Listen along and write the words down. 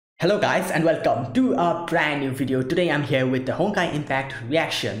Hello guys and welcome to a brand new video. Today I'm here with the Honkai Impact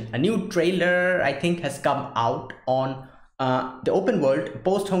reaction. A new trailer I think has come out on the open world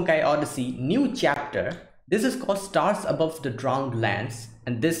post Honkai Odyssey new chapter. This is called Stars Above the Drowned Lands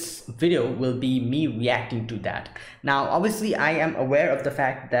and this video will be me reacting to that. Now obviously I am aware of the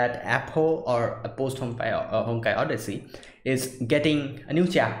fact that APHO or a post Honkai Odyssey is getting a new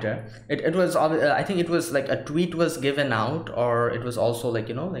chapter. It was I think it was like a tweet was given out, or it was also like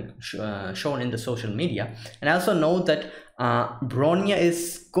shown in the social media. And I also know that Bronya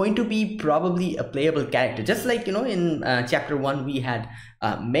is going to be probably a playable character, just like in chapter 1 we had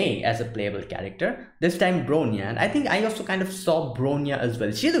May as a playable character. This time Bronya, and I think I also kind of saw Bronya as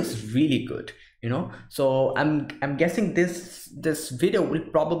well. She looks really good, so I'm guessing this video will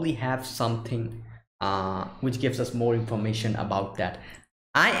probably have something which gives us more information about that.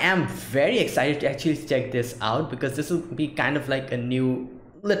 I am very excited to actually check this out because this will be kind of like a new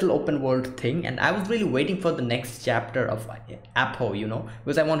little open world thing, and I was really waiting for the next chapter of APHO,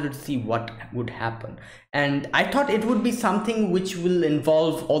 because I wanted to see what would happen. And I thought it would be something which will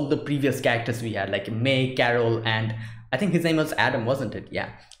involve all the previous characters we had, like May, Carol, and I think his name was Adam, wasn't it? Yeah,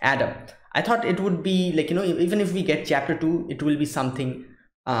 Adam. I thought it would be like, even if we get chapter 2, it will be something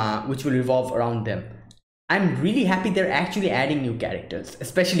which will revolve around them. I'm really happy they're actually adding new characters,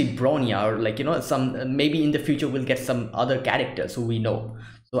 especially Bronya, or some maybe in the future we'll get some other characters who we know.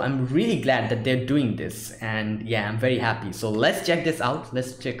 So I'm really glad that they're doing this, and yeah, I'm very happy. So let's check this out.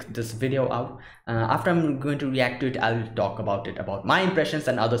 Let's check this video out. After I'm going to react to it, I'll talk about it, about my impressions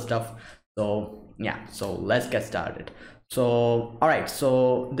and other stuff. So yeah, so let's get started. So all right,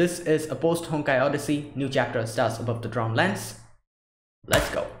 so this is a post Honkai Odyssey new chapter, Stars Above the Drowned Lands. Let's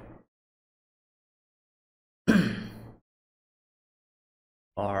go.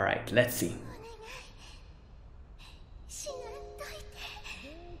 All right, let's see.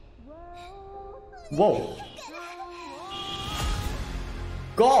 Whoa.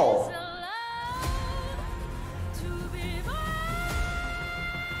 Go.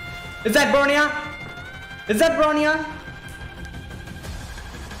 Is that Bronya? Is that Bronya?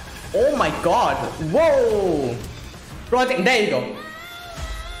 Oh my god. Whoa. Project, there you go.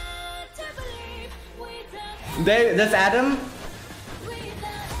 There's Adam.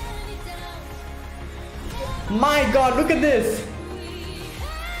 My god, look at this.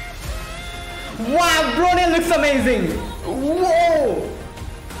 Wow, Bronya looks amazing. Whoa.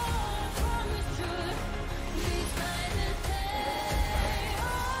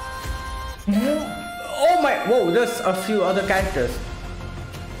 Oh my, whoa, there's a few other characters.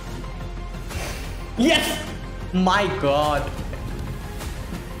 Yes. My god.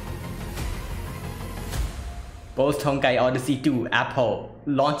 Post Honkai Odyssey 2 APHO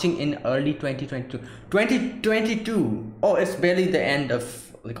launching in early 2022. 2022. Oh, it's barely the end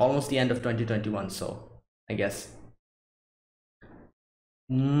of, like almost the end of 2021, so I guess.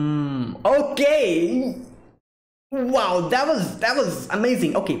 Okay. Wow, that was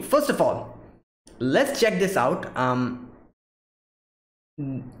amazing. Okay, first of all, let's check this out. I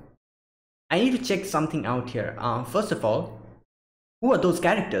need to check something out here. First of all, who are those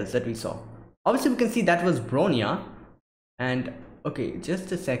characters that we saw? Obviously we can see that was Bronya, and okay,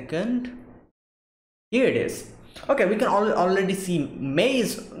 just a second, here it is. Okay, we can already see May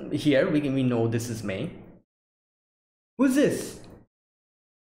is here. We know this is May. Who's this?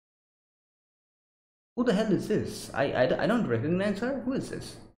 Who the hell is this? I don't recognize her. Who is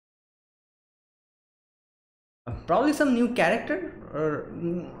this? Probably some new character, or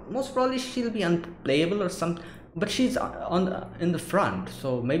most probably she'll be unplayable or something. But she's in the front,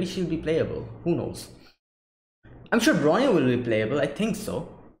 so maybe she'll be playable. Who knows? I'm sure Bronya will be playable. I think so.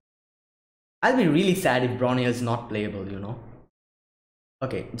 I'll be really sad if Bronya is not playable,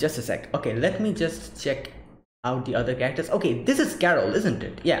 Okay, just a sec. Okay, let me just check out the other characters. Okay, this is Carol, isn't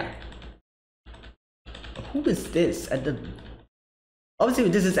it? Yeah. Who is this? Obviously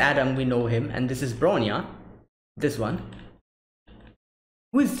this is Adam, we know him, and this is Bronya. This one.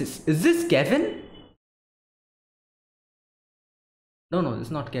 Who is this? Is this Kevin? No,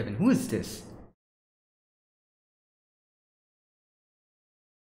 it's not Kevin. Who is this?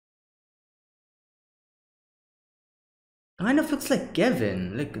 Kind of looks like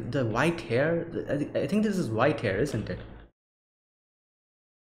Kevin, like the white hair. I think this is white hair, isn't it?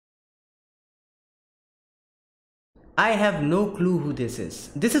 I have no clue who this is.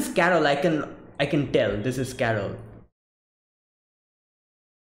 This is Carol. I can tell this is Carol.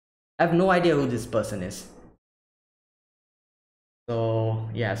 I have no idea who this person is. So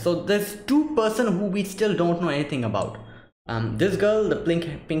yeah, so there's two person who we still don't know anything about. This girl, the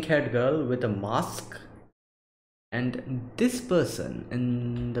pink haired girl with a mask, and this person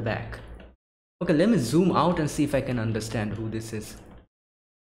in the back. Okay, let me zoom out and see if I can understand who this is.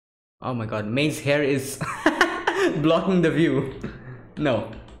 Oh my god, May's hair is blocking the view.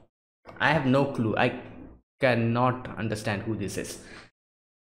 No, I have no clue. I cannot understand who this is.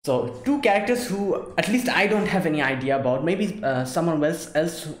 So two characters who at least I don't have any idea about. Maybe someone else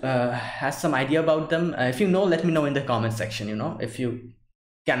has some idea about them. If you know, let me know in the comment section, you know, if you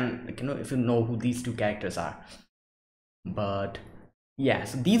can, like, you know, if you know who these two characters are. But yeah,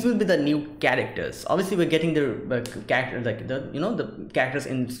 so these will be the new characters. Obviously we're getting the characters, like the, you know, the characters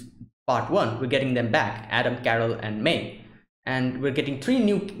in part 1, we're getting them back, Adam, Carol and May, and we're getting 3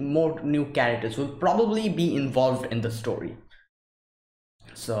 more new characters who will probably be involved in the story.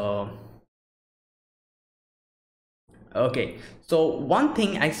 So okay, so one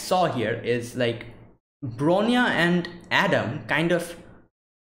thing I saw here is like Bronya and Adam kind of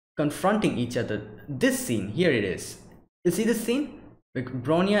confronting each other. This scene here, it is, you see this scene, like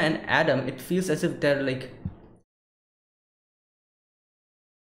Bronya and Adam, it feels as if they're like,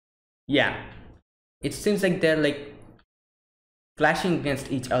 yeah, it seems like they're like clashing against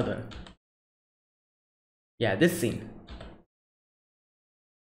each other. Yeah, this scene.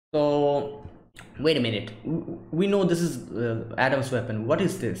 So wait a minute, we know this is Adam's weapon. What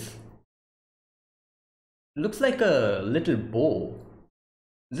is this? Looks like a little bow.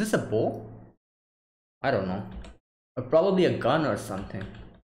 Is this a bow? I don't know, or probably a gun or something.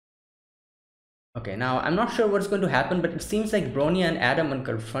 Okay, now I'm not sure what's going to happen, but it seems like Bronya and Adam are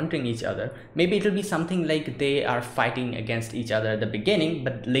confronting each other. Maybe it'll be something like they are fighting against each other at the beginning,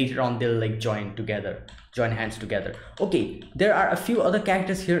 but later on they'll like join hands together. Okay, there are a few other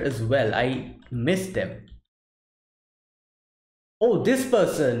characters here as well. I missed them. Oh, this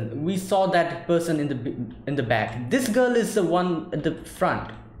person, we saw that person in the back. This girl is the one at the front,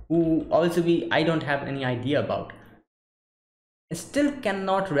 who obviously I don't have any idea about. I still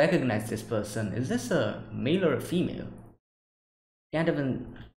cannot recognize this person. Is this a male or a female? Can't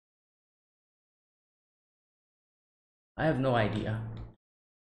even. I have no idea.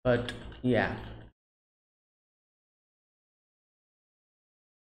 But yeah.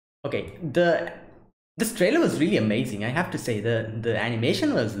 Okay, this trailer was really amazing. I have to say the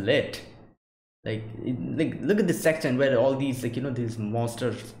animation was lit. Like look at this section where all these, like, you know, these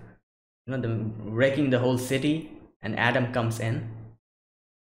monsters, you know, them wrecking the whole city. And Adam comes in.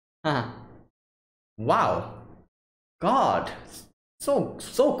 Wow, god, so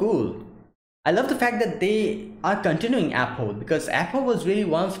cool. I love the fact that they are continuing APHO, because APHO was really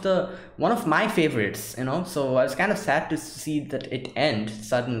one of my favorites, you know. So I was kind of sad to see that it end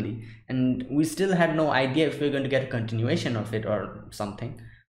suddenly, and we still had no idea if we were going to get a continuation of it or something.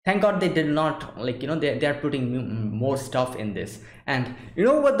 Thank god they did not, like, you know, they are putting more stuff in this. And you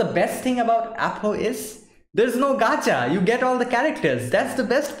know what the best thing about APHO is? There's no gacha. You get all the characters. That's the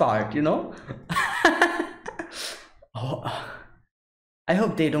best part, you know. Oh, I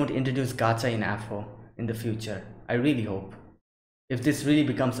hope they don't introduce gacha in APHO in the future. I really hope. If this really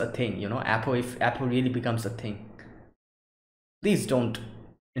becomes a thing, you know, if APHO really becomes a thing, please don't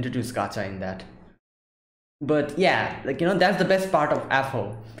introduce gacha in that. But yeah, like, you know, that's the best part of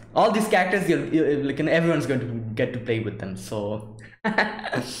APHO. All these characters, like, everyone's going to get to play with them. So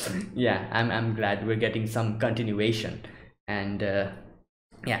yeah, I'm glad we're getting some continuation. And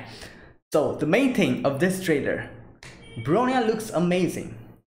yeah, so the main thing of this trailer, Bronya looks amazing.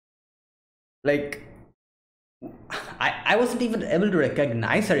 Like, I wasn't even able to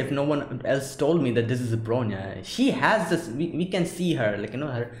recognize her if no one else told me that this is Bronya. She has this, we can see her, like, you know,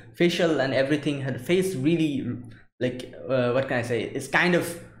 her facial and everything, her face really, like, what can I say, it's kind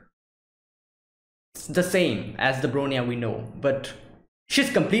of the same as the Bronya we know, but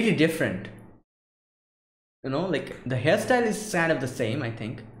she's completely different, you know. Like, the hairstyle is kind of the same, I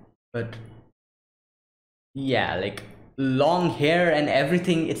think, but yeah, like, long hair and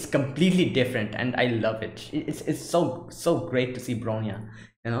everything, it's completely different, and I love it. It's so great to see Bronya,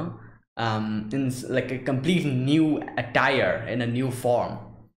 you know, in like a complete new attire, in a new form.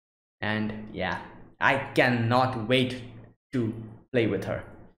 And yeah, I cannot wait to play with her.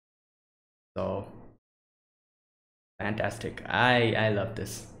 So fantastic. I love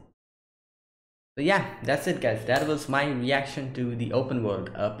this. So yeah, that's it guys. That was my reaction to the open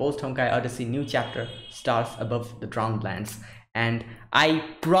world post Honkai Odyssey new chapter, Stars Above the Drowned Lands. And I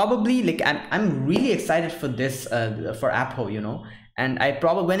probably, like, I'm really excited for this for APHO, you know. And I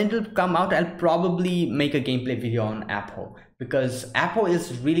probably, when it will come out, I'll probably make a gameplay video on APHO, because APHO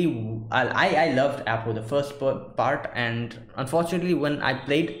is really, I loved APHO the first part, and unfortunately when I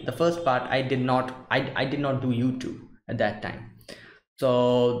played the first part, I did not do YouTube at that time.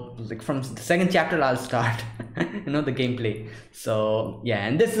 So like from the second chapter I'll start the gameplay. So yeah,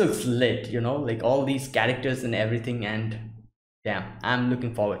 and this looks lit, like all these characters and everything, and yeah, I'm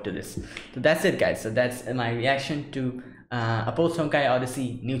looking forward to this. So that's it, guys. So that's my reaction to APHO Honkai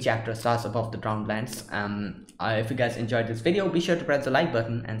Odyssey new chapter, Stars Above the Drownedlands. If you guys enjoyed this video, be sure to press the like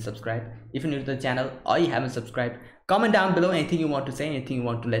button and subscribe if you're new to the channel or you haven't subscribed. Comment down below anything you want to say, anything you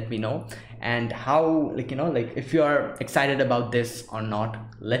want to let me know, and how, like if you are excited about this or not,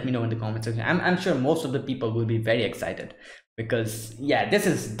 let me know in the comment section. I'm sure most of the people will be very excited, because yeah,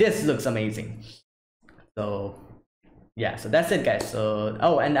 this looks amazing. So yeah, so that's it, guys. So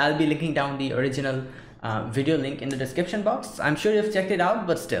oh, and I'll be linking down the original video link in the description box. I'm sure you've checked it out,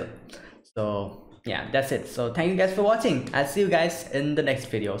 but still. So yeah, that's it. So thank you guys for watching. I'll see you guys in the next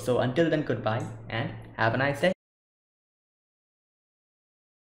video. So until then, goodbye and have a nice day.